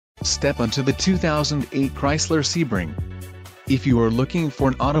Step onto the 2008 Chrysler Sebring. If you are looking for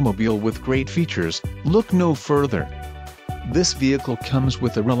an automobile with great features, look no further. This vehicle comes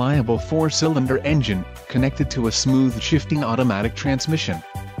with a reliable 4-cylinder engine, connected to a smooth shifting automatic transmission.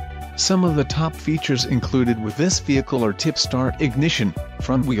 Some of the top features included with this vehicle are tip-start ignition,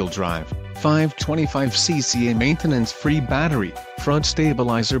 front-wheel drive, 525cc maintenance-free battery, front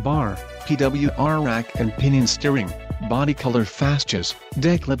stabilizer bar, PWR rack and pinion steering, body color fascias,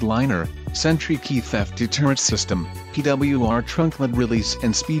 deck lid liner, Sentry key theft deterrent system, PWR trunk lid release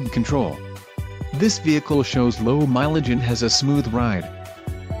and speed control. This vehicle shows low mileage and has a smooth ride.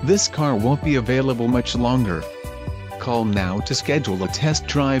 This car won't be available much longer. Call now to schedule a test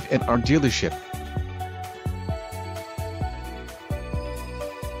drive at our dealership.